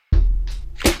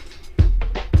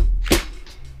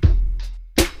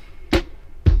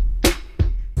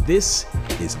This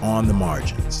is On the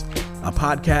Margins, a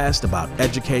podcast about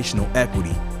educational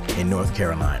equity in North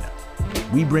Carolina.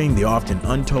 We bring the often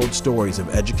untold stories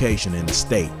of education in the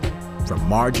state, from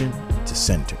margin to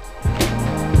center.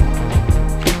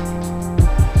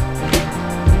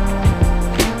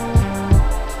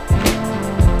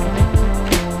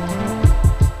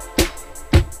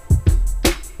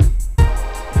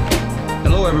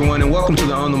 Hello, everyone, and welcome to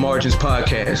the On the Margins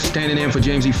podcast. Standing in for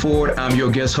James E. Ford, I'm your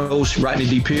guest host, Rodney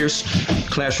D. Pierce,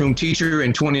 classroom teacher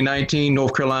and 2019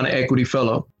 North Carolina Equity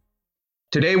Fellow.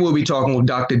 Today, we'll be talking with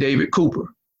Dr. David Cooper.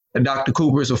 Dr.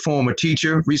 Cooper is a former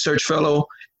teacher, research fellow,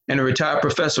 and a retired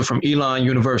professor from Elon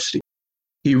University.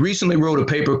 He recently wrote a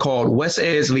paper called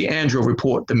WestEd's Leandro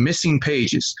Report, The Missing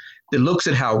Pages, that looks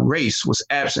at how race was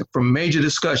absent from major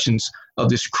discussions of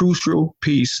this crucial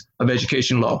piece of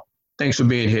education law. Thanks for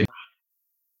being here.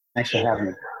 Thanks for having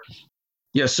me.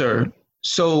 Yes, sir.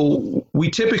 So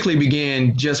we typically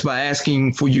begin just by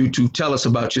asking for you to tell us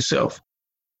about yourself,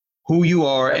 who you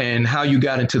are and how you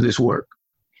got into this work.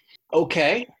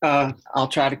 Okay, I'll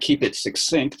try to keep it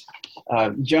succinct.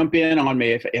 Jump in on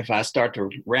me if I start to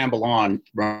ramble on,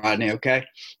 Rodney. Okay,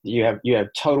 you have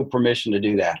total permission to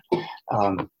do that.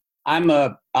 I'm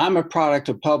a product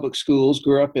of public schools.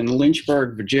 Grew up in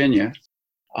Lynchburg, Virginia.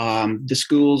 The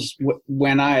schools,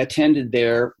 when I attended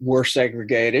there, were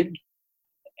segregated.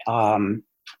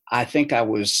 I think I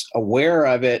was aware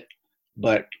of it,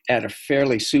 but at a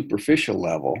fairly superficial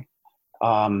level.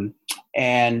 After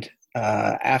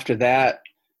that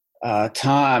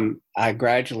time, I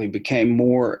gradually became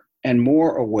more and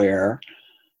more aware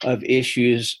of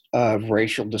issues of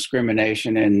racial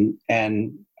discrimination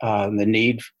and the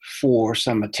need for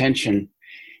some attention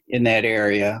in that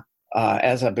area.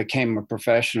 As I became a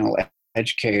professional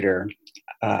educator,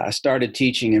 I started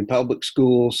teaching in public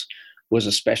schools, was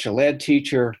a special ed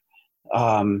teacher,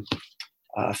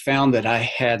 found that I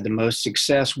had the most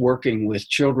success working with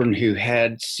children who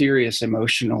had serious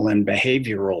emotional and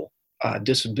behavioral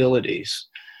disabilities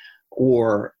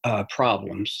or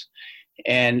problems,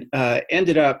 and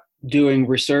ended up doing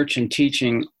research and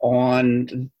teaching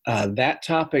on that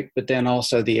topic, but then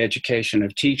also the education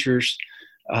of teachers.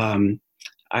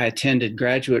 I attended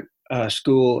graduate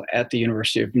school at the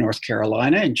University of North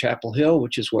Carolina in Chapel Hill,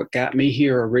 which is what got me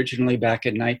here originally back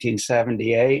in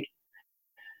 1978.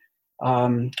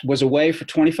 Was away for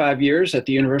 25 years at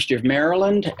the University of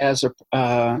Maryland as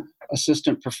a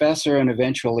assistant professor and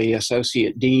eventually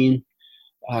associate dean.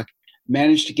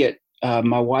 Managed to get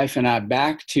my wife and I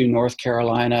back to North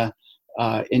Carolina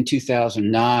in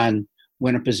 2009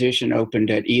 when a position opened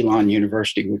at Elon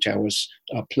University, which I was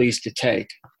pleased to take.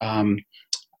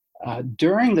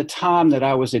 During the time that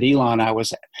I was at Elon, I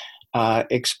was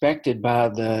expected by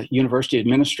the university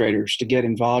administrators to get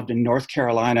involved in North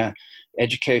Carolina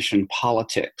education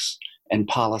politics and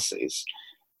policies.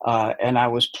 And I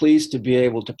was pleased to be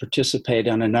able to participate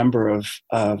in a number of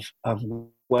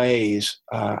ways.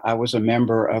 I was a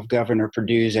member of Governor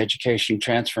Perdue's Education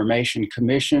Transformation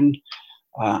Commission.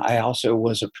 I also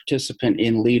was a participant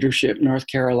in Leadership North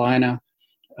Carolina.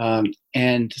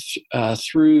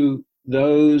 Through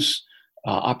those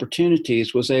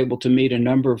opportunities, was able to meet a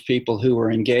number of people who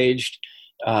were engaged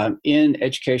in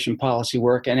education policy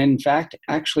work, and in fact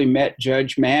actually met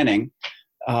Judge Manning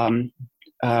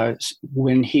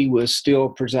when he was still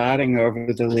presiding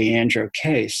over the Leandro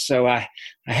case. So I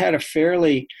had a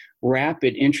fairly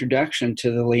rapid introduction to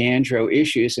the Leandro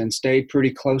issues and stayed pretty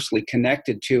closely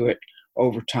connected to it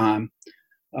over time.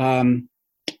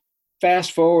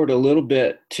 Fast forward a little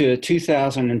bit to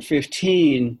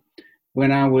 2015, when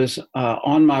I was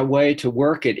on my way to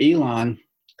work at Elon,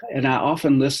 and I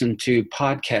often listened to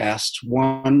podcasts.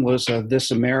 One was a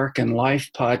This American Life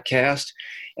podcast,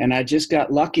 and I just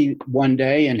got lucky one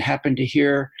day and happened to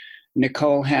hear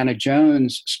Nikole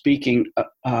Hannah-Jones speaking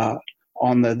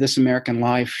on the This American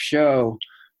Life show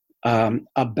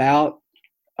about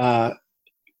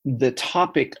the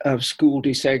topic of school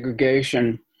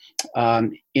desegregation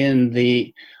in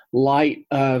the light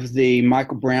of the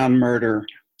Michael Brown murder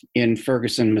in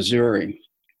Ferguson, Missouri.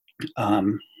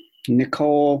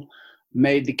 Nikole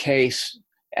made the case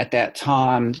at that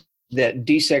time that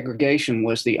desegregation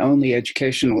was the only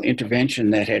educational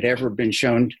intervention that had ever been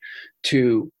shown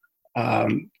to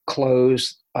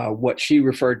close what she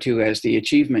referred to as the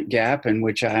achievement gap, and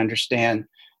which I understand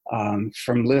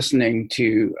from listening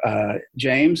to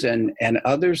James and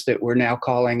others that we're now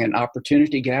calling an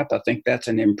opportunity gap. I think that's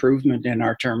an improvement in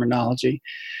our terminology.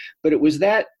 But it was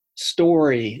that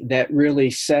story that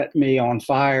really set me on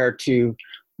fire to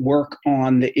work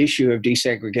on the issue of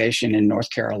desegregation in North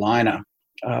Carolina.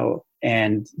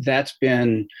 And that's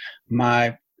been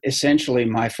my essentially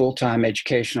my full-time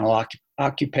educational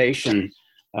occupation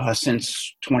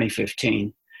since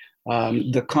 2015.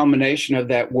 The culmination of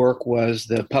that work was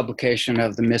the publication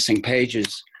of The Missing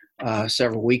Pages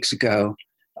several weeks ago.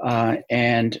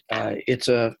 And it's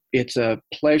a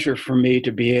pleasure for me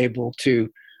to be able to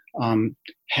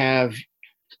have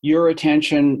your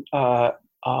attention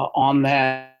on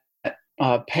that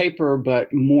paper,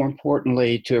 but more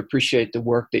importantly, to appreciate the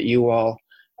work that you all,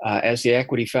 as the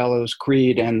Equity Fellows,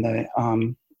 CREED, and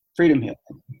the Freedom Hill.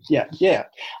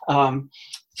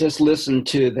 Just listen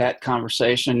to that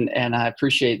conversation, and I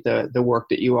appreciate the work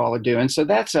that you all are doing. So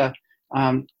that's a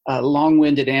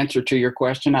long-winded answer to your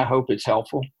question. I hope it's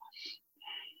helpful.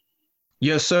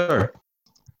 Yes, sir.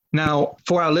 Now,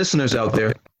 for our listeners out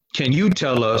there, can you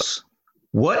tell us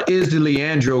what is the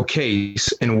Leandro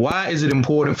case and why is it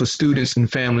important for students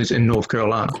and families in North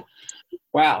Carolina?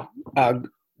 Wow.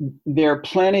 There are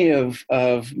plenty of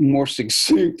more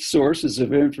succinct sources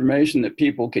of information that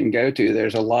people can go to.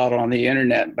 There's a lot on the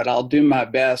internet, but I'll do my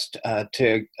best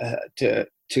to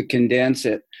condense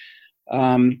it.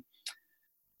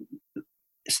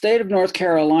 State of North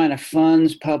Carolina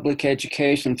funds public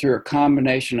education through a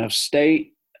combination of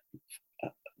state,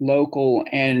 local,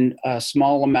 and a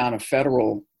small amount of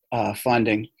federal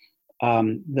funding.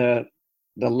 The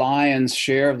lion's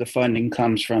share of the funding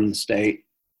comes from the state.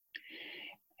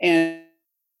 And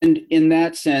in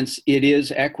that sense, it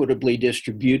is equitably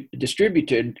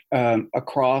distributed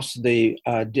across the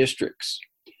districts.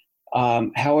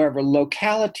 However,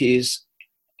 localities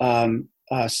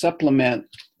supplement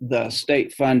the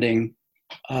state funding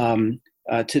to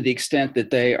the extent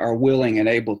that they are willing and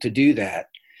able to do that.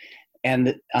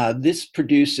 And this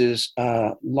produces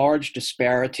large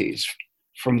disparities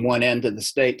from one end of the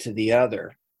state to the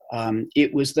other.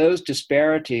 It was those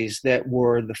disparities that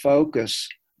were the focus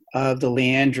of the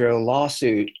Leandro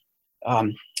lawsuit.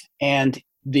 And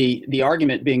the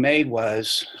argument being made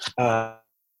was that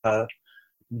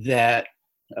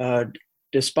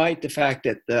despite the fact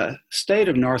that the state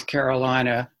of North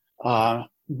Carolina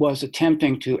was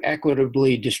attempting to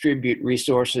equitably distribute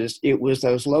resources, it was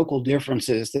those local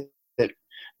differences that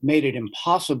made it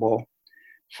impossible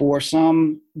for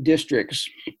some districts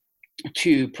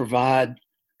to provide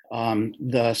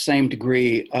the same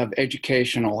degree of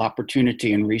educational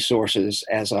opportunity and resources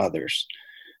as others.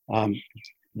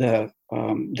 The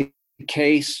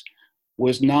case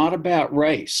was not about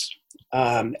race.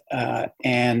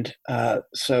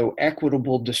 So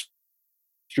equitable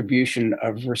distribution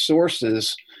of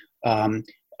resources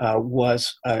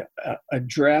was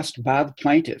addressed by the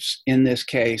plaintiffs in this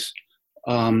case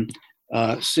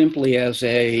simply as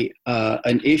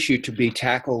an issue to be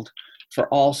tackled for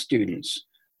all students.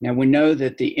 Now, we know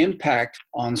that the impact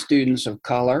on students of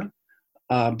color,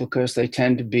 because they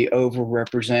tend to be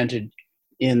overrepresented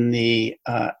in the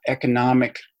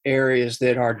economic areas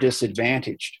that are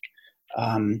disadvantaged.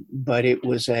 But it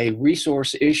was a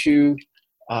resource issue,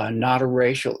 not a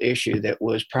racial issue, that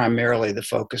was primarily the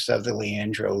focus of the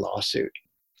Leandro lawsuit.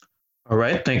 All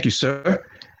right. Thank you, sir.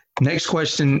 Next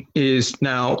question is,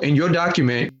 now, in your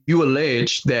document, you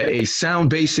allege that a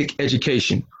sound basic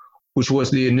education, which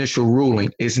was the initial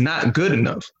ruling, is not good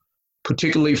enough,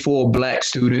 particularly for Black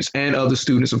students and other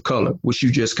students of color, which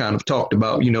you just kind of talked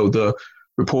about, the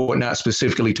report not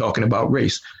specifically talking about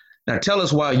race. Now, tell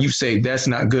us why you say that's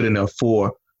not good enough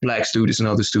for Black students and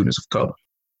other students of color.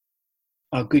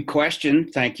 A good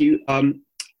question. Thank you.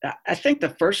 I think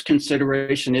the first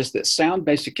consideration is that sound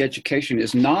basic education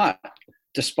is not,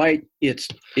 despite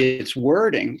its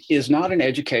wording, is not an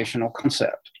educational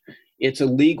concept. It's a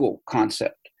legal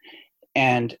concept.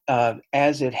 And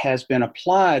as it has been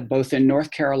applied both in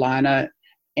North Carolina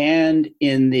and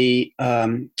in the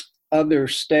other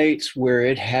states where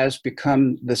it has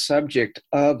become the subject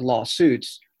of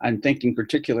lawsuits, I'm thinking in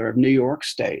particular of New York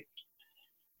State,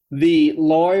 the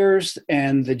lawyers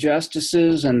and the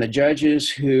justices and the judges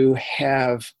who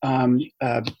have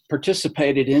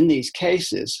participated in these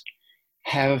cases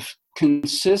have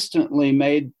consistently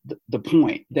made the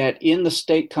point that in the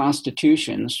state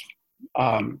constitutions,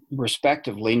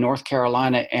 respectively, North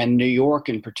Carolina and New York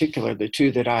in particular, the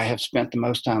two that I have spent the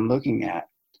most time looking at,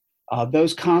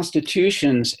 those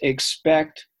constitutions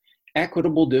expect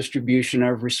equitable distribution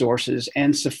of resources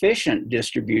and sufficient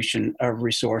distribution of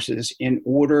resources in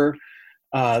order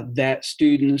that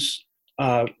students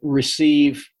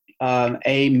receive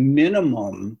a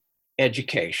minimum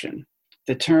education.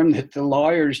 The term that the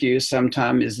lawyers use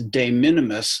sometimes is de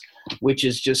minimis, which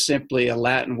is just simply a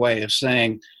Latin way of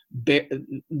saying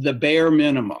the bare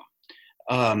minimum.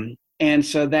 And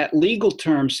so that legal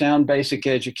term, sound basic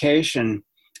education,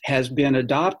 has been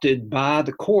adopted by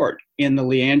the court in the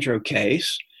Leandro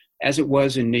case, as it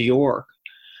was in New York.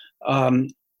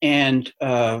 And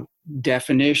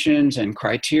definitions and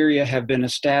criteria have been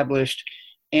established.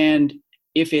 And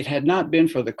if it had not been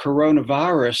for the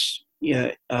coronavirus,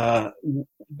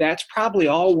 that's probably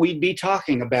all we'd be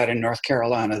talking about in North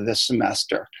Carolina this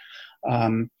semester.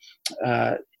 But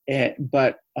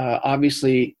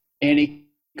obviously, any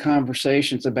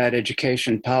conversations about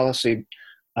education policy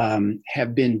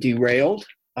have been derailed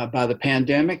by the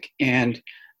pandemic, and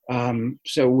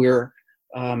so we're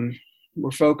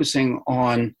focusing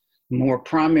on more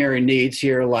primary needs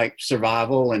here, like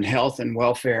survival and health and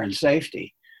welfare and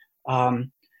safety.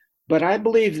 But I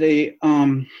believe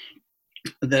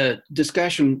the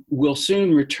discussion will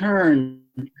soon return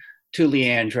to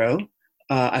Leandro.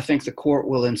 I think the court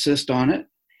will insist on it.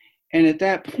 And at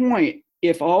that point,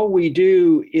 if all we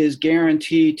do is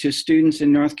guarantee to students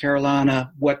in North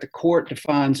Carolina what the court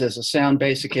defines as a sound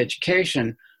basic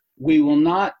education, we will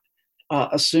not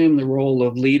assume the role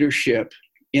of leadership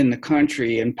in the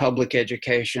country in public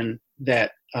education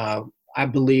that I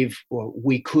believe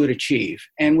we could achieve,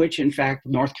 and which in fact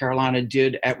North Carolina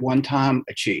did at one time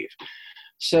achieve.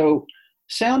 So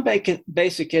sound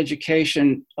basic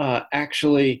education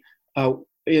actually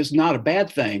is not a bad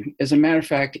thing. As a matter of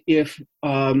fact, if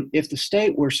the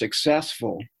state were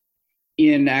successful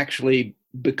in actually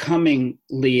becoming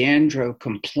Leandro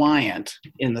compliant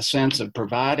in the sense of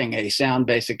providing a sound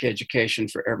basic education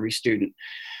for every student,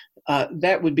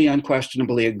 that would be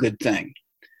unquestionably a good thing.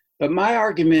 But my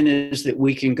argument is that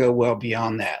we can go well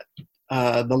beyond that.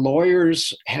 The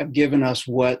lawyers have given us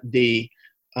what the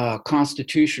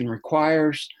Constitution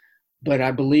requires, but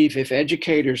I believe if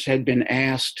educators had been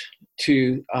asked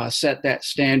to set that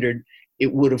standard,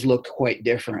 it would have looked quite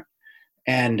different.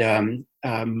 And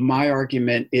my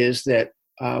argument is that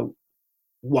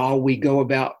while we go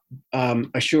about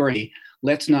assuring,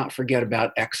 let's not forget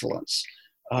about excellence,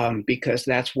 because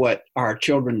that's what our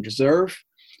children deserve.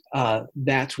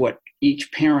 That's what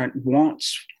each parent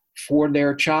wants for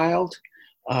their child.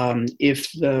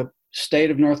 If the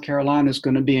state of North Carolina is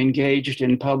going to be engaged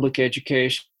in public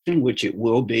education, which it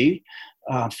will be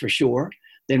for sure,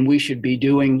 then we should be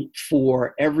doing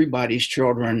for everybody's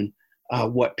children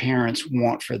what parents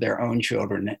want for their own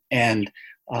children. And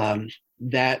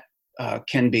that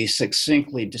can be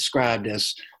succinctly described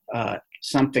as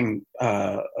something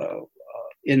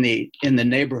in the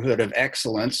neighborhood of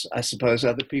excellence. I suppose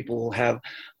other people will have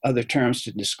other terms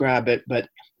to describe it, but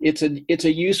it's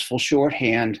a useful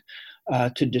shorthand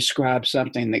to describe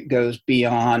something that goes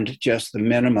beyond just the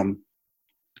minimum.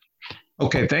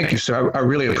 Okay, thank you, sir. I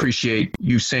really appreciate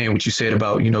you saying what you said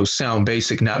about, sound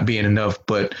basic not being enough,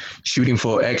 but shooting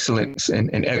for excellence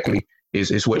and equity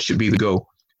is what should be the goal.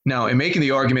 Now, in making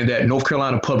the argument that North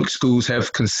Carolina public schools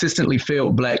have consistently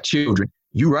failed Black children,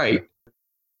 you're right.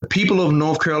 The people of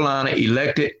North Carolina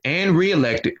elected and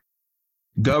reelected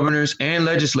governors and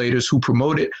legislators who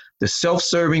promoted the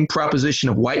self-serving proposition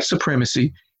of white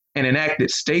supremacy and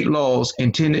enacted state laws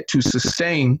intended to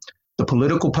sustain the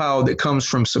political power that comes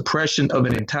from suppression of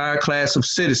an entire class of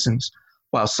citizens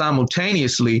while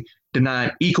simultaneously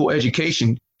denying equal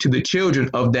education to the children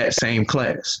of that same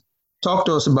class. Talk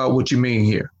to us about what you mean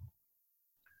here.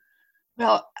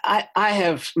 Well, I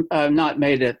have not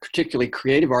made a particularly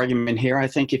creative argument here. I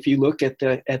think if you look at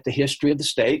the history of the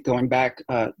state, going back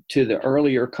to the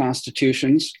earlier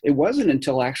constitutions, it wasn't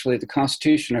until actually the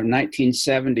Constitution of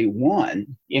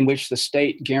 1971 in which the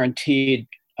state guaranteed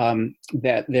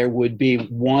that there would be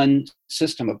one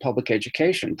system of public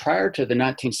education. Prior to the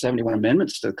 1971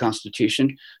 amendments to the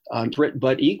Constitution,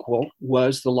 but equal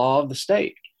was the law of the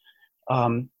state.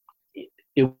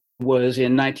 It was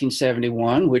in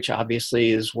 1971, which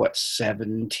obviously is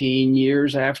 17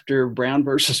 years after Brown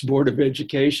versus Board of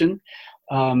Education,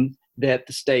 that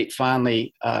the state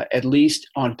finally, at least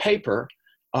on paper,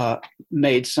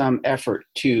 made some effort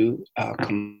to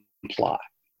comply.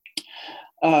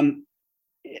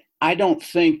 I don't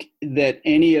think that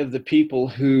any of the people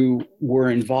who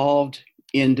were involved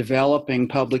in developing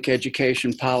public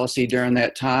education policy during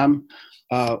that time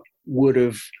would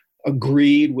have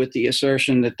agreed with the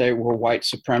assertion that they were white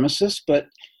supremacists. But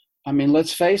I mean,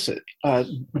 let's face it,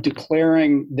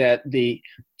 declaring that the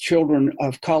children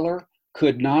of color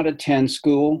could not attend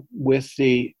school with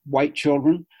the white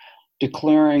children,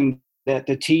 declaring that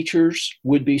the teachers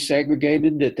would be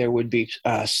segregated, that there would be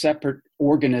separate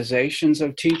organizations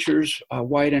of teachers,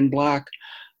 white and Black,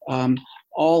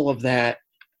 all of that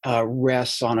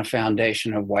rests on a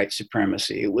foundation of white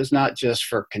supremacy. It was not just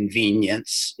for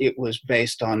convenience. It was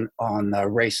based on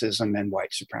racism and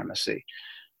white supremacy.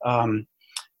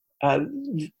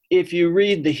 if you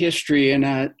read the history, and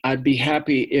I'd be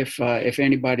happy if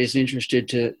anybody's interested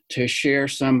to share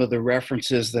some of the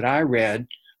references that I read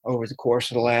over the course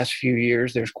of the last few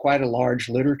years. There's quite a large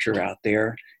literature out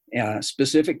there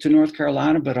specific to North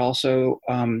Carolina, but also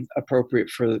appropriate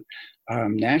for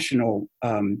national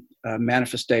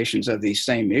manifestations of these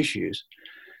same issues.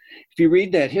 If you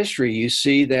read that history, you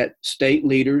see that state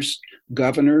leaders,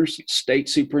 governors, state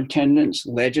superintendents,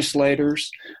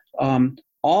 legislators,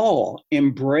 all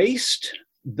embraced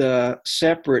the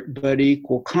separate but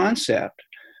equal concept,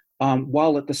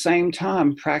 while at the same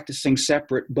time practicing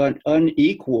separate but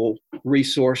unequal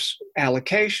resource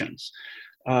allocations.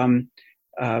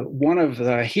 One of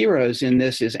the heroes in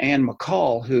this is Anne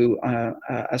McCall, who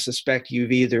I suspect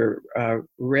you've either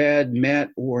read, met,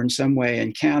 or in some way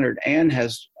encountered. Anne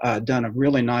has done a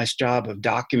really nice job of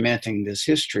documenting this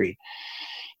history,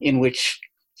 in which,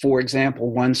 for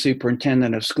example, one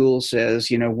superintendent of schools says,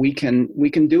 we can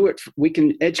do it. We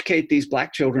can educate these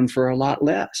Black children for a lot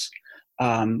less.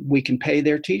 We can pay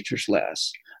their teachers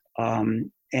less.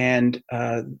 And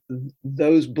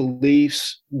those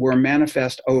beliefs were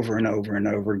manifest over and over and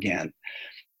over again.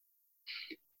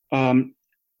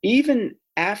 Even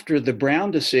after the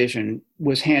Brown decision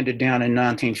was handed down in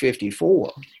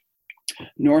 1954,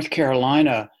 North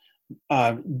Carolina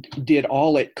did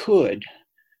all it could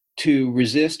to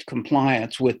resist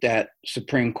compliance with that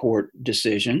Supreme Court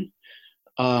decision,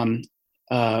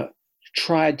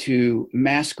 tried to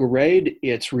masquerade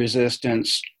its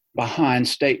resistance behind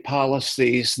state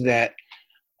policies that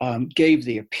gave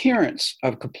the appearance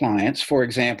of compliance. For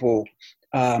example,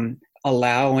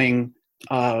 allowing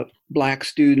Black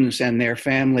students and their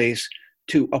families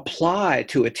to apply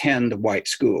to attend the white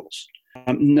schools.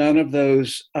 None of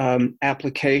those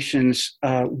applications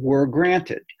were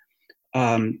granted.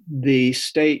 The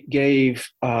state gave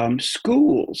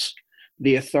schools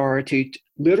the authority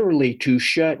literally to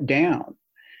shut down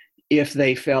if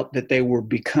they felt that they were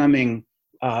becoming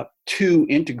too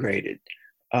integrated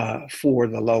for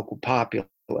the local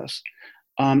populace.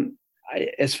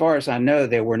 As far as I know,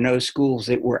 there were no schools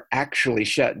that were actually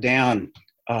shut down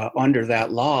under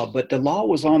that law, but the law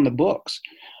was on the books.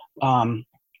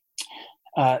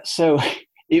 So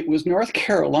it was North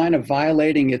Carolina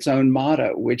violating its own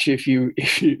motto, which if you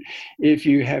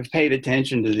have paid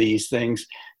attention to these things,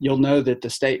 you'll know that the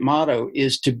state motto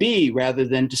is to be rather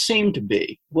than to seem to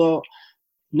be. Well,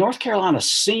 North Carolina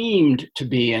seemed to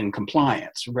be in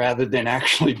compliance rather than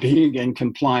actually being in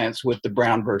compliance with the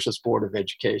Brown versus Board of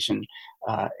Education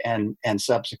and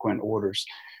subsequent orders.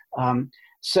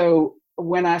 So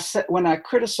when I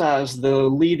criticize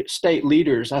the state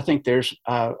leaders, I think there's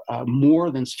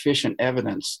more than sufficient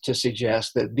evidence to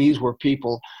suggest that these were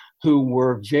people who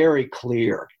were very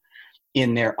clear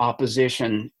in their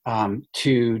opposition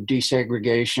to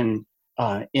desegregation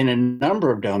in a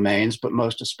number of domains, but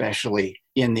most especially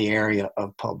in the area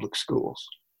of public schools.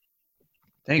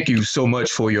 Thank you so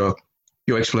much for your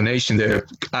explanation there.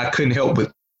 I couldn't help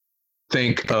but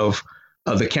think of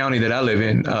the county that I live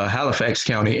in, Halifax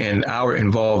County, and our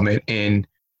involvement in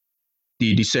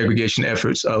the desegregation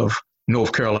efforts of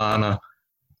North Carolina.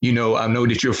 I know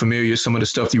that you're familiar. Some of the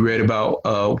stuff you read about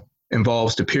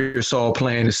involves the Pearsall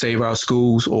Plan to save our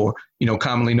schools, or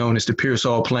commonly known as the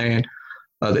Pearsall Plan,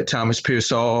 that Thomas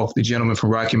Pearsall, the gentleman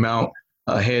from Rocky Mount,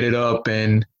 headed up.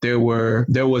 And there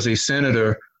was a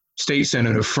state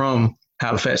senator from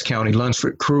Halifax County,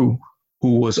 Lunsford Crew,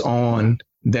 who was on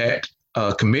that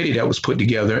committee that was put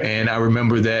together. And I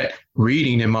remember that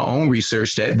reading in my own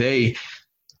research that they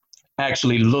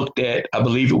actually looked at, I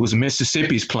believe it was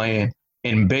Mississippi's plan,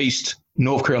 and based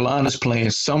North Carolina's plan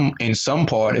in some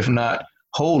part, if not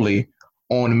wholly,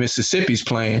 on Mississippi's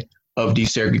plan of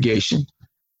desegregation.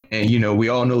 And, we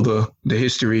all know the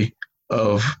history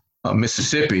of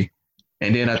Mississippi.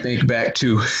 And then I think back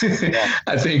to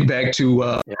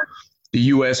the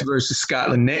U.S. versus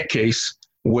Scotland Net case,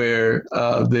 where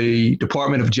the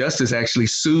Department of Justice actually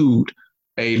sued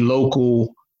a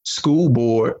local school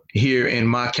board here in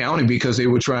my county because they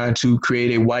were trying to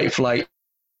create a white flight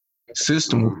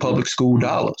system with public school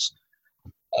dollars.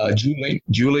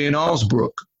 Julian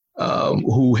Alsbrook,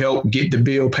 who helped get the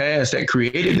bill passed that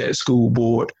created that school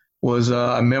board, was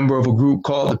a member of a group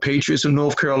called the Patriots of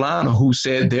North Carolina, who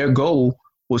said their goal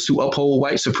was to uphold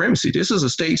white supremacy. This is a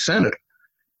state senator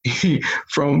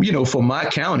from my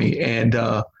county. And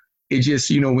it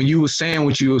just, when you were saying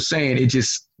what you were saying, it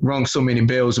just rung so many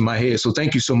bells in my head. So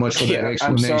thank you so much for that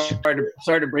explanation. I'm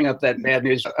sorry to bring up that bad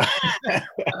news.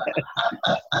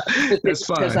 That's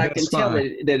fine. Because I can tell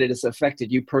that it has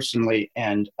affected you personally.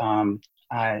 And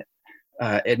I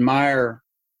admire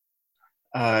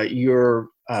your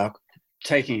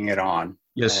taking it on.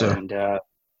 Yes, sir. And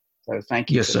so thank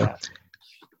you Yes, for sir. that.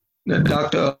 Now,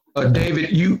 Dr.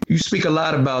 David, you speak a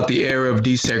lot about the era of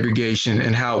desegregation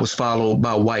and how it was followed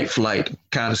by white flight,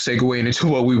 kind of segueing into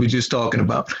what we were just talking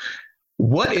about.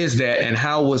 What is that and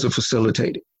how was it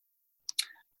facilitated?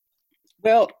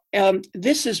 Well,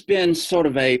 this has been sort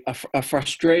of a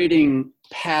frustrating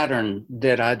pattern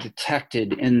that I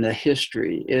detected in the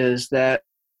history, is that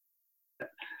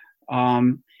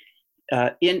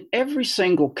in every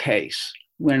single case,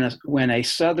 when a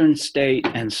southern state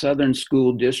and southern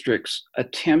school districts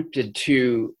attempted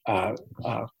to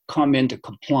come into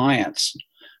compliance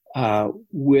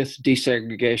with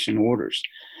desegregation orders,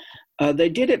 they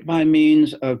did it by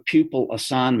means of pupil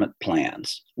assignment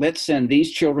plans. Let's send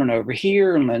these children over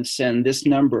here, and let's send this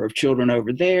number of children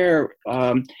over there.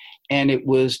 And it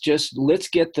was just, let's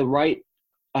get the right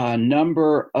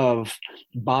number of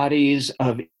bodies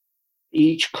of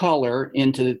each color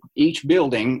into each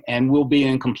building, and we'll be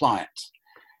in compliance.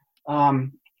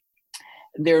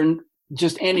 There are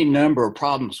just any number of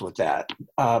problems with that.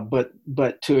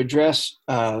 But to address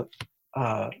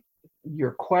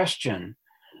your question,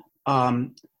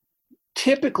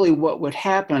 typically what would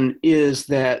happen is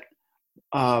that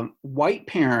white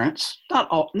parents, not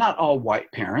all white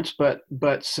parents,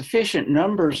 but sufficient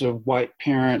numbers of white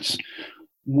parents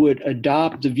would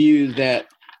adopt the view that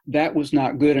that was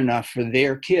not good enough for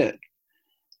their kid,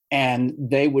 and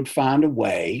they would find a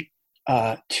way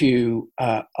to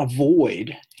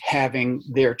avoid having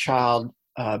their child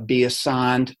be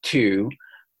assigned to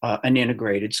an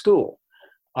integrated school.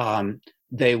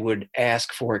 They would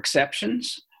ask for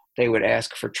exceptions. They would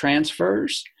ask for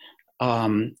transfers.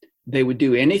 They would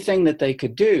do anything that they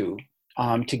could do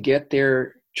to get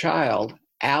their child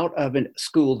out of a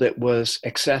school that was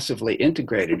excessively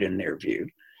integrated in their view.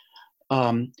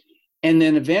 And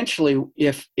then eventually,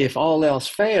 if all else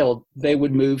failed, they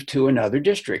would move to another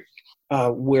district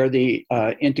where the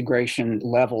integration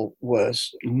level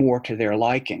was more to their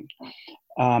liking.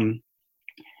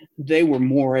 They were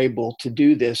more able to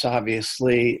do this,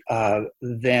 obviously,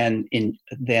 than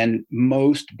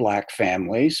most Black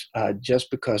families, just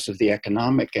because of the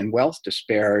economic and wealth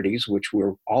disparities, which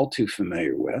we're all too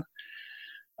familiar with.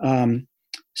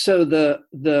 So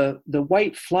the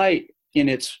white flight, in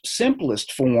its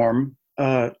simplest form,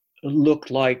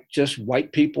 looked like just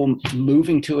white people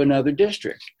moving to another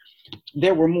district.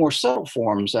 There were more subtle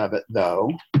forms of it,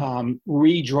 though,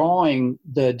 redrawing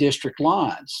the district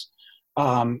lines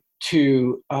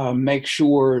to make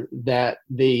sure that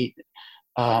the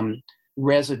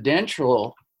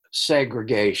residential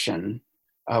segregation,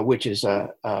 which is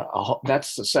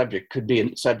that's the subject, could be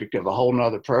a subject of a whole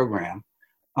nother program,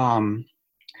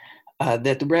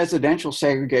 that the residential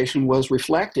segregation was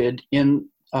reflected in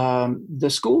the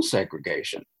school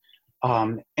segregation.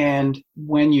 And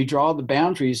when you draw the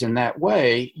boundaries in that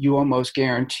way, you almost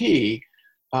guarantee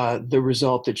the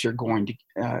result that you're going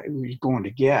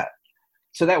to get.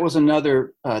 So that was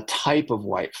another type of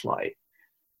white flight.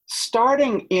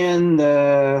 Starting in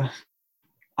the,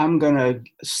 I'm going to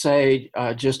say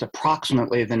just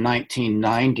approximately the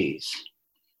 1990s,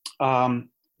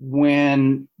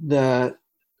 when the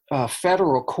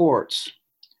federal courts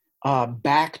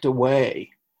backed away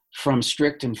from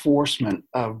strict enforcement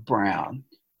of Brown.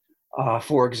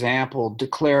 For example,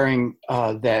 declaring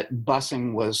that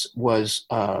busing was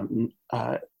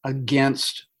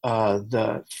against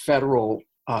the federal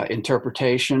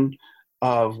interpretation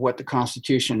of what the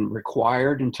Constitution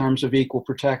required in terms of equal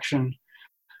protection,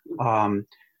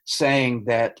 saying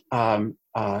that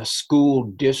school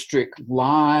district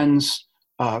lines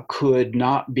could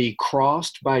not be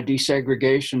crossed by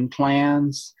desegregation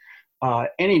plans,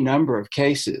 any number of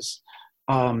cases.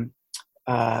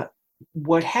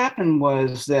 What happened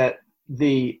was that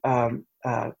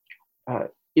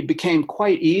it became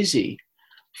quite easy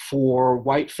for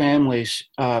white families,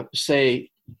 say,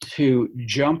 to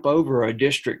jump over a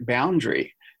district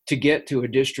boundary to get to a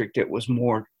district that was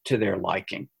more to their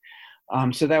liking.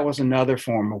 So that was another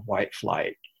form of white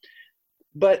flight.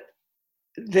 But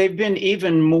they've been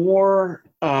even more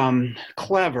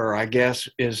clever, I guess,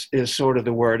 is sort of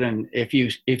the word. And if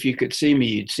you could see me,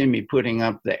 you'd see me putting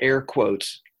up the air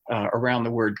quotes around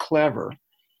the word clever,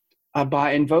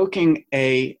 by invoking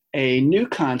a new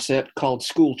concept called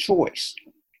school choice.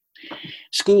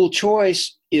 School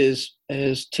choice is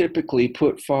typically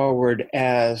put forward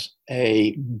as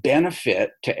a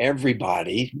benefit to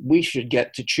everybody. We should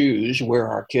get to choose where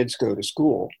our kids go to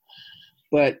school.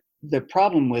 But the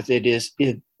problem with it is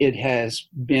it has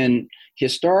been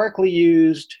historically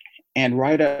used and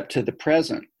right up to the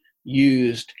present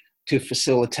used to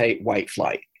facilitate white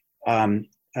flight.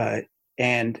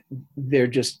 And there are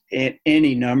just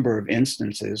any number of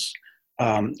instances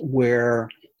where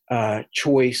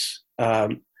choice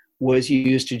was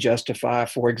used to justify,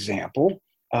 for example,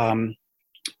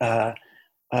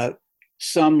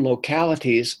 some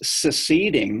localities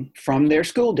seceding from their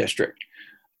school district.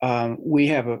 We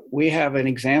have an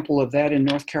example of that in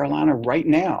North Carolina right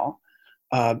now,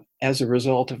 as a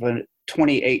result of a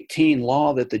 2018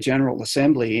 law that the General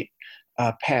Assembly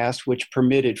passed, which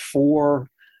permitted 4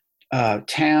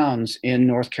 towns in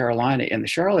North Carolina in the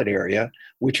Charlotte area,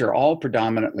 which are all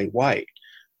predominantly white,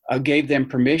 gave them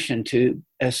permission to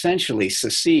essentially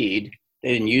secede.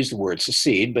 They didn't use the word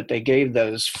secede, but they gave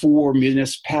those 4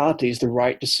 municipalities the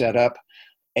right to set up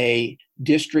a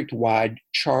district-wide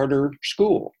charter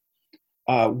school,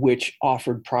 which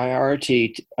offered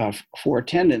priority for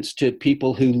attendance to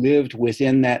people who lived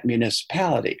within that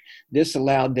municipality. This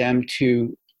allowed them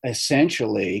to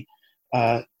essentially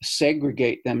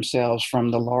segregate themselves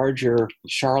from the larger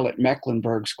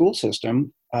Charlotte-Mecklenburg school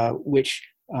system, which,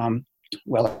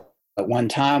 at one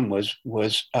time was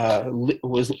a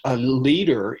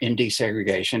leader in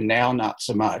desegregation. Now, not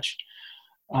so much.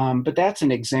 But that's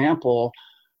an example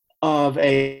of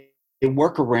a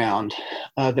workaround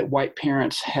that white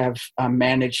parents have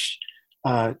managed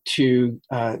to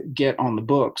get on the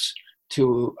books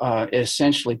to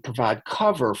essentially provide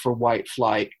cover for white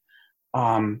flight.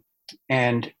 And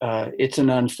it's an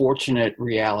unfortunate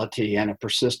reality and a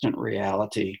persistent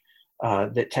reality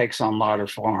that takes on a lot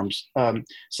of farms.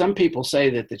 Some people say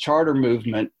that the charter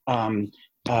movement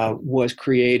was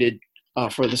created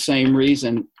for the same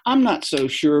reason. I'm not so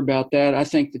sure about that. I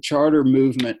think the charter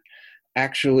movement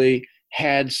actually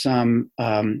had some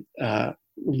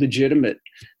legitimate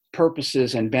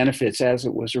purposes and benefits as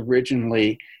it was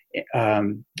originally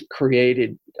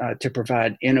created to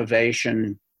provide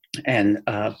innovation and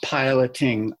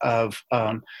piloting of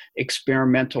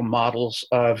experimental models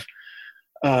of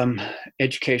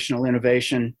educational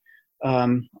innovation.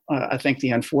 I think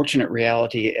the unfortunate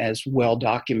reality, as well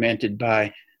documented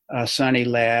by Sonny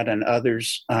Ladd and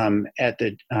others at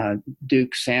the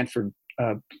Duke Sanford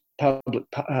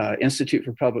Institute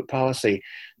for Public Policy,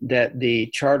 that the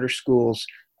charter schools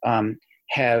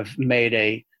have made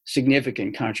a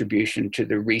significant contribution to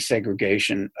the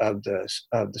resegregation of the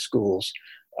schools,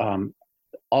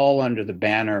 all under the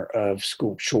banner of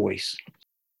school choice.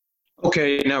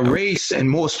 Okay, now race, and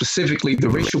more specifically, the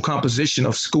racial composition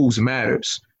of schools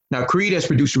matters. Now, Creed has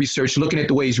produced research looking at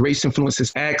the ways race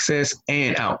influences access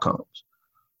and outcomes.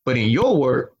 But in your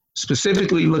work,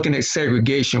 specifically looking at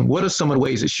segregation, what are some of the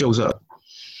ways it shows up?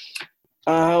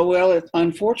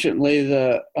 Unfortunately,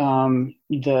 the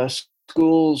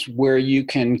schools where you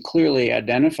can clearly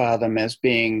identify them as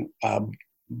being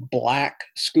Black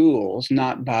schools,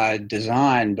 not by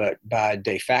design, but by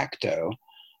de facto,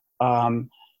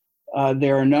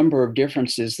 there are a number of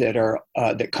differences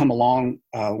that come along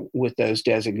with those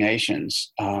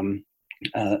designations.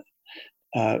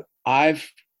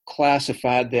 I've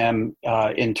classified them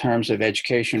in terms of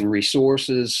education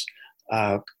resources,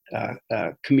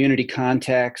 community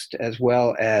context, as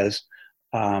well as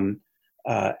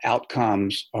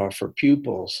outcomes for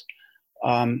pupils.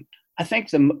 I think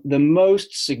the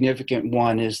most significant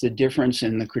one is the difference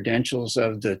in the credentials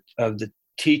of the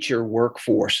teacher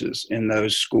workforces in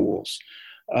those schools.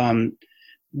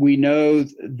 We know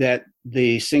that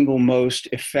the single most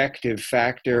effective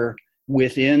factor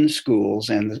within schools,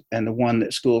 and the one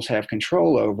that schools have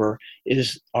control over,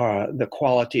 is the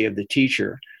quality of the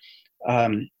teacher.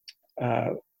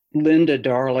 Linda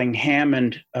Darling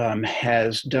Hammond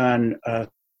has done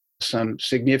some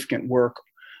significant work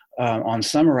on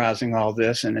summarizing all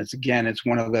this, and it's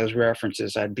one of those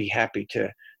references I'd be happy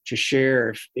to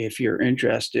share if you're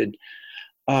interested,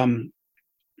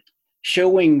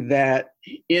 showing that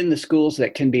in the schools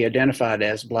that can be identified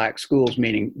as Black schools,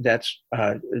 meaning that's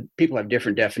people have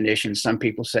different definitions. Some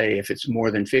people say if it's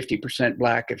more than 50%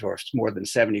 Black, or if it's more than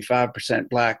 75%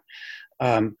 Black,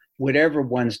 whatever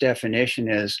one's definition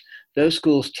is, those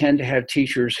schools tend to have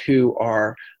teachers who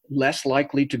are less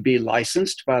likely to be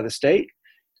licensed by the state,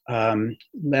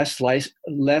 less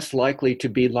likely to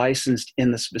be licensed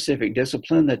in the specific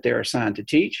discipline that they're assigned to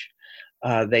teach.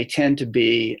 They tend to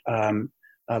be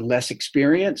less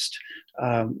experienced,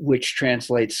 which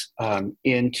translates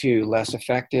into less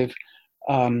effective.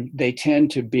 They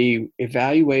tend to be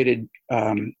evaluated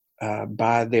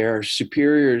by their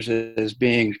superiors as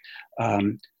being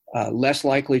less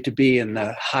likely to be in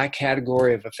the high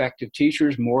category of effective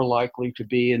teachers, more likely to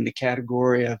be in the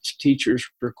category of teachers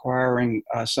requiring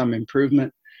some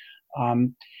improvement.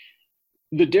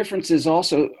 The differences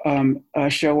also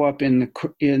show up in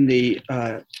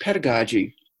the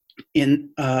pedagogy in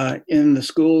the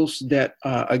schools that,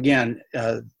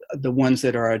 the ones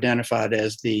that are identified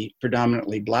as the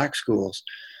predominantly Black schools,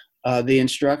 the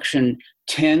instruction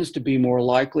tends to be more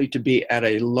likely to be at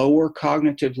a lower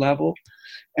cognitive level,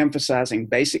 emphasizing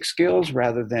basic skills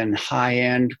rather than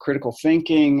high-end critical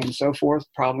thinking and so forth,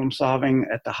 problem solving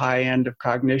at the high end of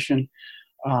cognition.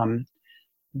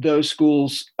 Those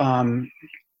schools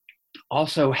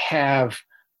also have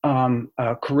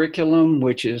a curriculum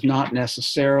which is not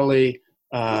necessarily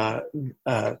a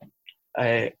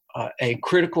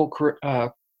critical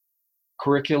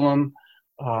curriculum,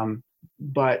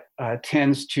 but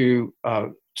tends to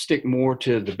stick more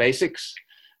to the basics.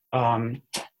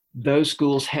 Those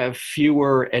schools have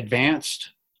fewer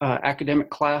advanced academic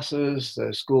classes.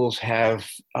 Those schools have,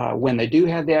 when they do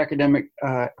have the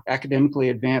academically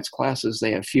advanced classes,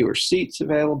 they have fewer seats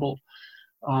available.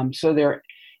 So there are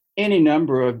any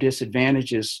number of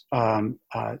disadvantages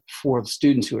for the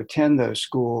students who attend those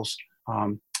schools.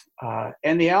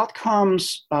 And the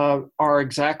outcomes are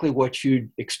exactly what you'd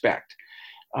expect.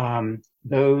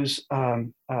 Those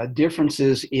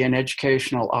differences in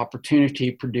educational opportunity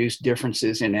produce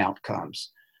differences in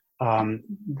outcomes.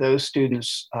 Those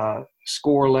students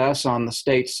score less on the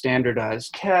state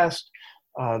standardized test.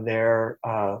 They're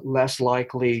less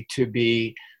likely to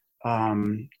be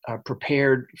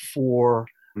prepared for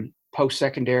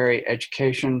post-secondary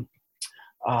education.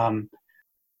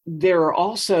 There are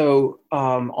also,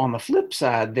 on the flip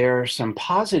side, there are some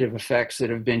positive effects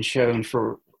that have been shown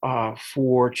for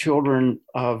children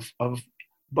of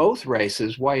both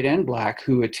races, white and Black,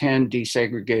 who attend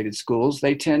desegregated schools.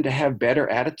 They tend to have better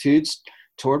attitudes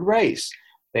toward race.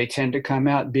 They tend to come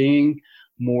out being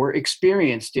more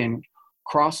experienced in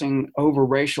crossing over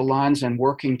racial lines and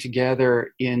working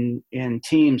together in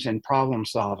teams and problem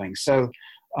solving. So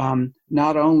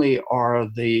not only are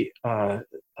the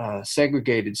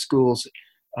segregated schools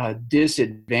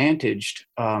disadvantaged,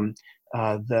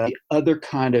 the other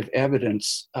kind of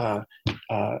evidence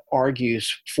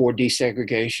argues for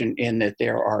desegregation in that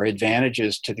there are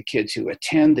advantages to the kids who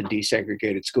attend the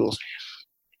desegregated schools.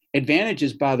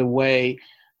 Advantages, by the way,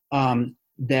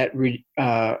 that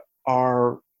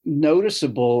are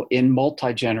noticeable in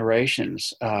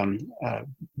multi-generations.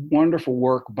 Wonderful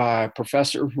work by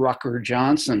Professor Rucker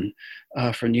Johnson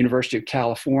from the University of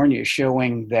California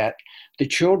showing that the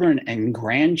children and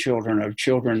grandchildren of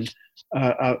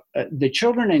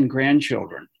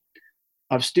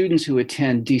students who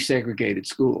attend desegregated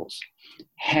schools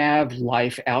have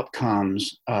life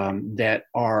outcomes that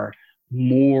are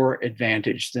more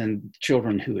advantaged than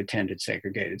children who attended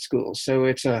segregated schools. So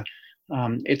it's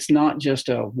not just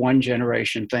a one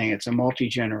generation thing, it's a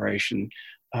multi-generation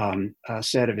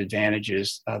set of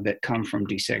advantages that come from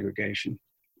desegregation.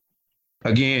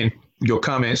 Again, your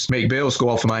comments make bells go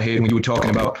off in my head when you were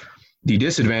talking about the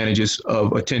disadvantages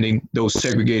of attending those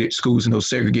segregated schools in those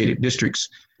segregated districts.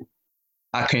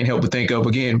 I can't help but think of,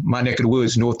 again, my neck of the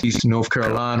woods, Northeast North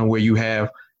Carolina, where you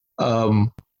have a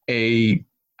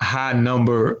high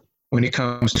number when it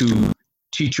comes to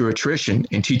teacher attrition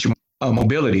and teacher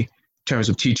mobility, in terms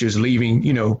of teachers leaving,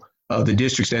 the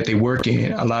districts that they work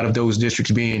in, a lot of those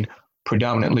districts being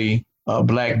predominantly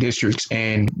Black districts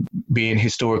and being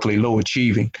historically low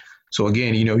achieving. So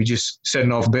again, you're just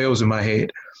setting off bells in my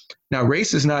head. Now,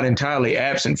 race is not entirely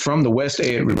absent from the West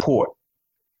Ed report.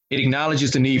 It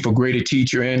acknowledges the need for greater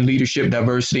teacher and leadership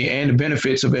diversity and the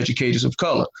benefits of educators of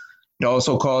color. It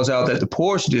also calls out that the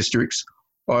poorest districts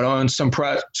are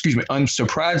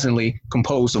unsurprisingly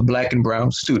composed of Black and brown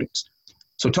students.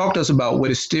 So talk to us about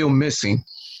what is still missing.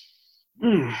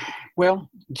 Well,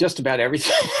 just about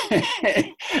everything.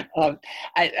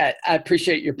 I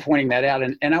appreciate your pointing that out.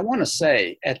 And I want to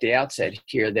say at the outset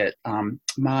here that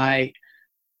my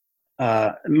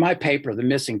paper, The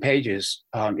Missing Pages,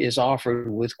 is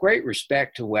offered with great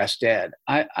respect to West Ed.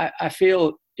 I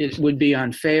feel it would be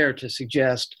unfair to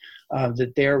suggest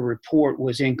that their report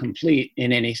was incomplete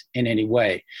in any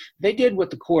way. They did what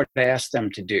the court asked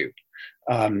them to do.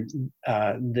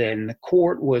 Then the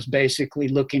court was basically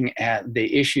looking at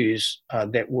the issues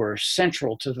that were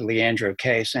central to the Leandro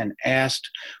case and asked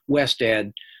West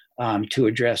Ed to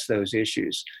address those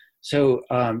issues. So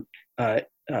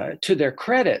to their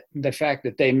credit, the fact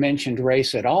that they mentioned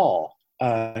race at all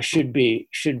should be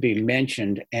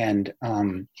mentioned, and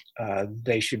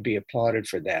they should be applauded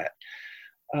for that.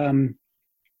 I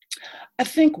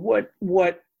think what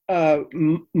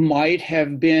might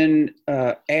have been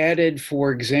added,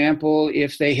 for example,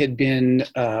 if they had been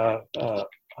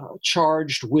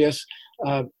charged with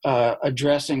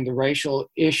addressing the racial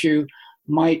issue,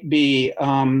 might be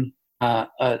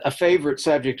a favorite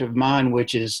subject of mine,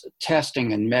 which is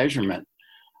testing and measurement.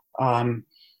 Um,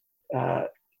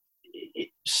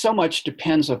 so much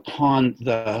depends upon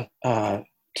the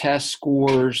test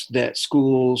scores that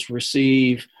schools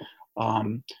receive,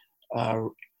 um, uh,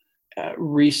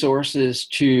 resources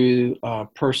to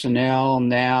personnel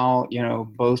now,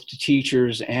 both to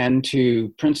teachers and to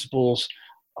principals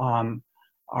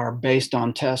are based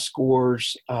on test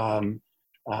scores.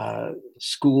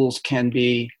 Schools can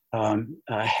be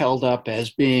held up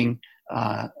as being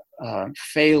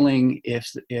failing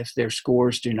if their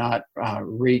scores do not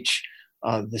reach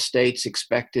the state's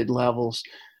expected levels.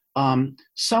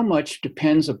 So much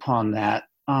depends upon that.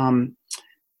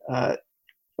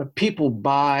 People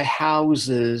buy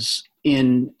houses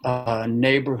in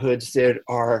neighborhoods that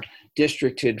are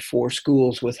districted for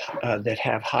schools with that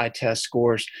have high test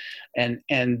scores, and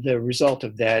the result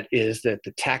of that is that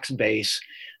the tax base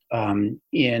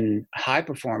in high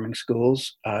performing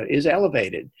schools is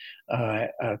elevated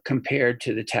compared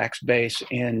to the tax base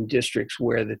in districts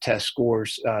where the test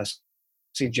scores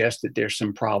suggest that there's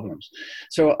some problems.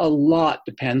 So a lot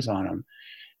depends on them.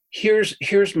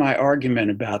 Here's my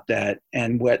argument about that,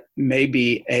 and what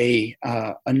maybe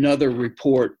another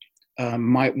report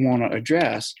might want to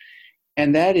address,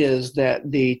 and that is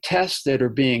that the tests that are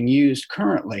being used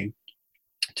currently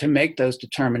to make those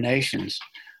determinations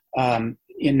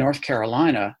in North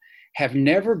Carolina have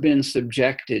never been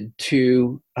subjected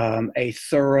to a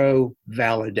thorough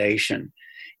validation.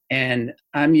 And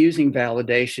I'm using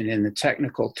validation in the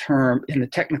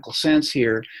technical sense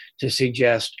here to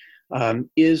suggest,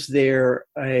 is there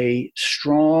a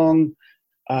strong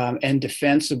and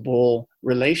defensible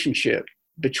relationship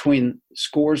between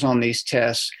scores on these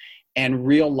tests and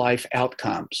real life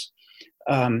outcomes?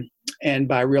 And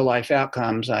by real life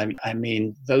outcomes, I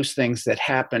mean those things that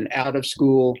happen out of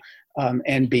school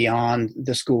and beyond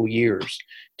the school years,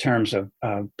 in terms of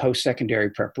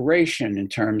post-secondary preparation, in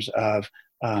terms of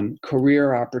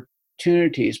career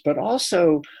opportunities, but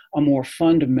also a more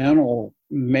fundamental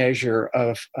measure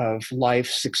of life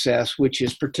success, which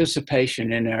is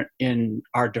participation in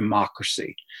our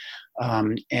democracy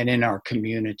and in our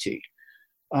community.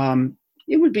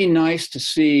 It would be nice to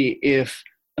see if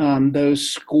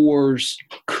those scores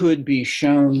could be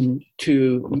shown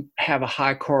to have a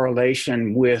high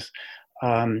correlation with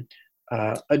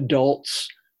adults'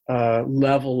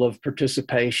 level of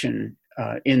participation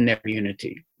in their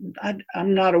community.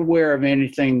 I'm not aware of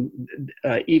anything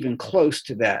even close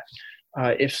to that.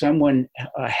 If someone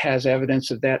has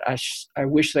evidence of that, I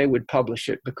wish they would publish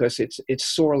it, because it's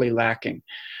sorely lacking.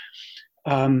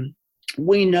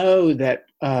 We know that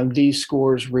these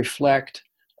scores reflect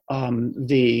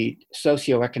the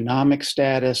socioeconomic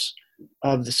status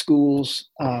of the schools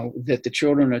that the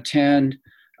children attend,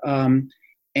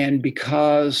 and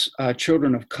because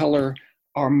children of color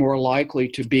are more likely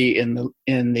to be in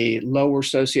the lower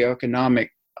socioeconomic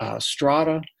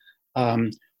strata,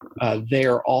 they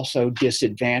are also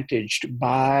disadvantaged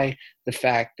by the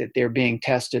fact that they're being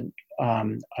tested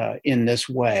in this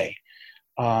way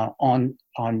on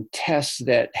tests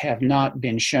that have not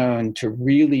been shown to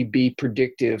really be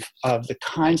predictive of the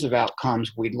kinds of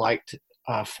outcomes we'd like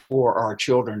for our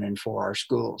children and for our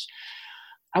schools.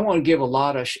 I want to give a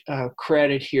lot of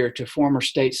credit here to former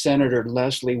State Senator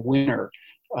Leslie Winter,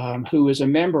 who is a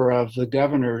member of the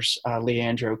Governor's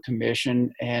Leandro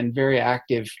Commission and very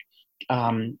active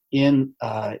in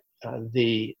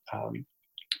the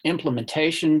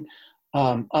implementation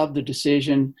of the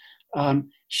decision.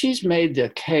 She's made the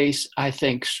case, I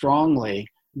think, strongly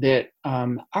that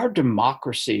our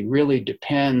democracy really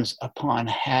depends upon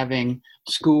having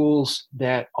schools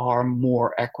that are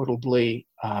more equitably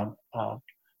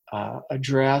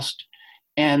addressed,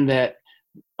 and that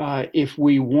if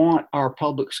we want our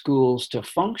public schools to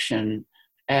function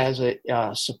as a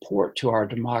support to our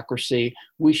democracy,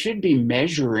 we should be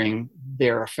measuring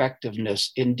their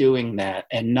effectiveness in doing that,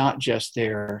 and not just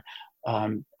their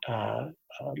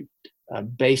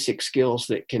basic skills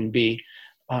that can be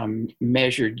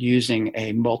measured using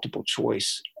a multiple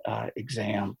choice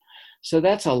exam. So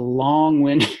that's a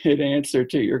long-winded answer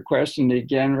to your question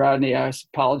again, Rodney. I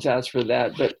apologize for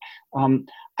that, but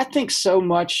I think so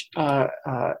much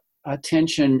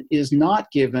attention is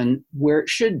not given where it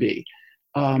should be.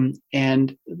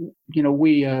 And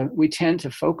we tend to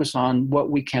focus on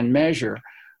what we can measure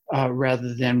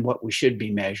rather than what we should be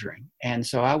measuring. And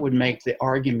so I would make the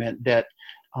argument that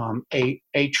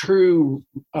a true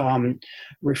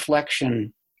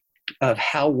reflection of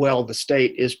how well the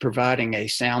state is providing a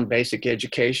sound basic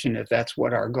education, if that's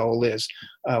what our goal is,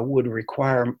 would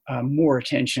require more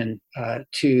attention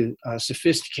to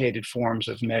sophisticated forms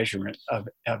of measurement of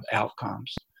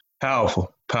outcomes.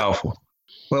 Powerful, powerful.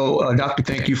 Well, Doctor,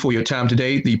 thank you for your time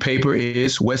today. The paper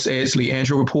is West Ed's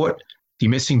Leandro Report, The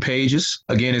Missing Pages.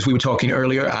 Again, as we were talking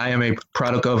earlier, I am a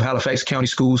product of Halifax County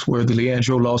Schools, where the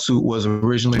Leandro lawsuit was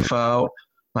originally filed.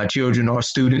 My children are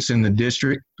students in the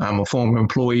district. I'm a former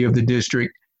employee of the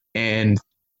district. And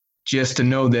just to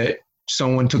know that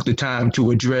someone took the time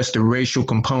to address the racial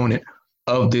component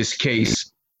of this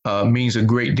case means a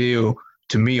great deal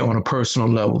to me on a personal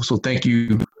level. So thank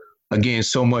you again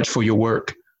so much for your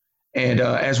work. And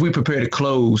as we prepare to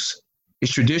close,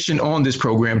 it's tradition on this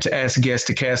program to ask guests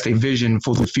to cast a vision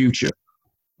for the future,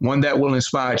 one that will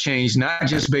inspire change, not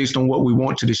just based on what we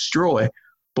want to destroy,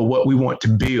 but what we want to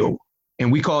build.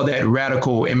 And we call that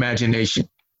radical imagination.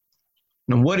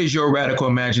 Now, what is your radical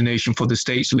imagination for the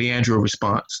state's Leandro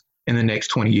response in the next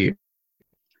 20 years?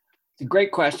 It's a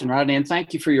great question, Rodney, and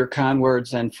thank you for your kind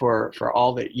words and for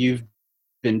all that you've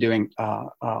been doing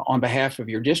on behalf of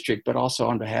your district, but also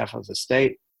on behalf of the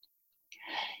state.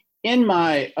 In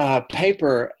my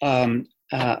paper, I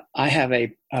have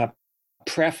a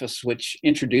preface which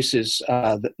introduces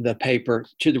the paper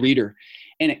to the reader,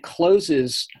 and it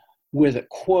closes with a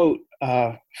quote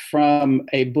from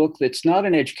a book that's not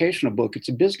an educational book. It's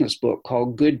a business book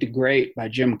called Good to Great by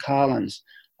Jim Collins.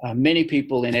 Many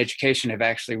people in education have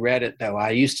actually read it, though. I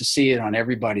used to see it on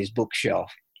everybody's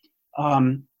bookshelf.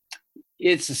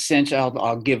 It's essential.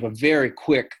 I'll give a very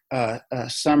quick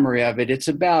summary of it. It's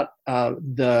about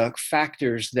the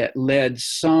factors that led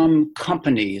some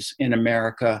companies in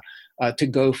America to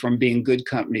go from being good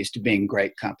companies to being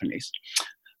great companies.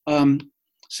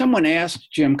 Someone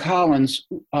asked Jim Collins,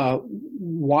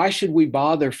 why should we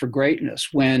bother for greatness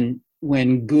when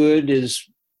good is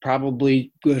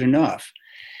probably good enough?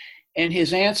 And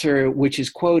his answer, which is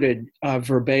quoted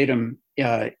verbatim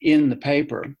in the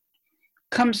paper,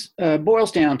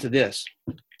 boils down to this.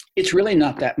 It's really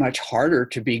not that much harder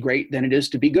to be great than it is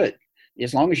to be good.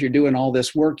 As long as you're doing all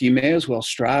this work, you may as well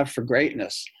strive for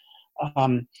greatness.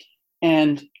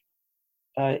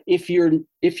 If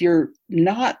you're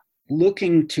not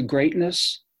looking to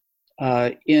greatness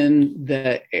in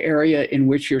the area in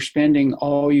which you're spending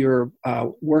all your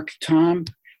work time,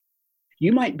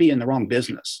 you might be in the wrong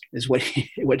business, is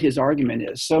what his argument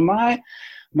is. So my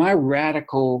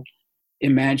radical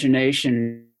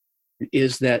imagination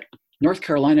is that North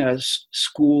Carolina's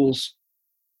schools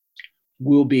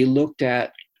will be looked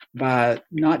at by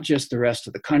not just the rest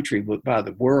of the country, but by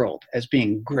the world as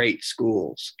being great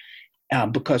schools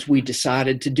because we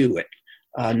decided to do it.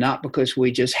 Not because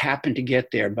we just happened to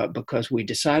get there, but because we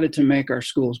decided to make our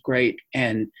schools great,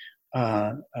 and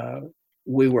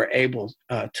we were able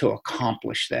to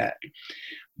accomplish that.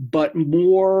 But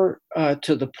more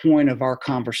to the point of our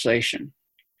conversation,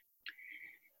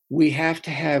 we have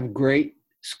to have great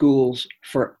schools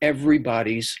for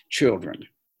everybody's children,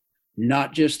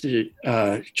 not just the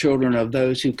children of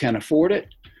those who can afford it,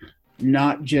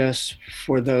 not just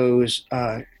for those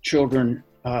children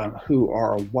who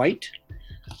are white,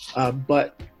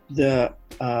 but the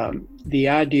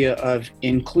idea of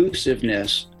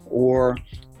inclusiveness or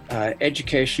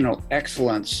educational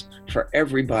excellence for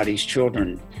everybody's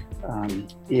children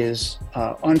is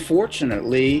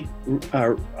unfortunately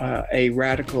a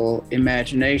radical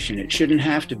imagination. It shouldn't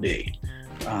have to be,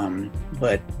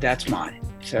 but that's mine.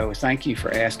 So thank you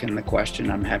for asking the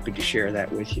question. I'm happy to share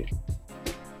that with you.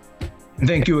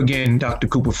 Thank you again, Dr.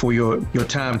 Cooper, for your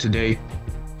time today.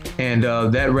 And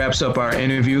that wraps up our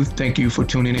interview. Thank you for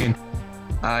tuning in.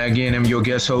 I, again, am your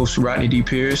guest host, Rodney D.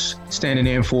 Pierce, standing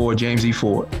in for James E.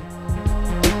 Ford.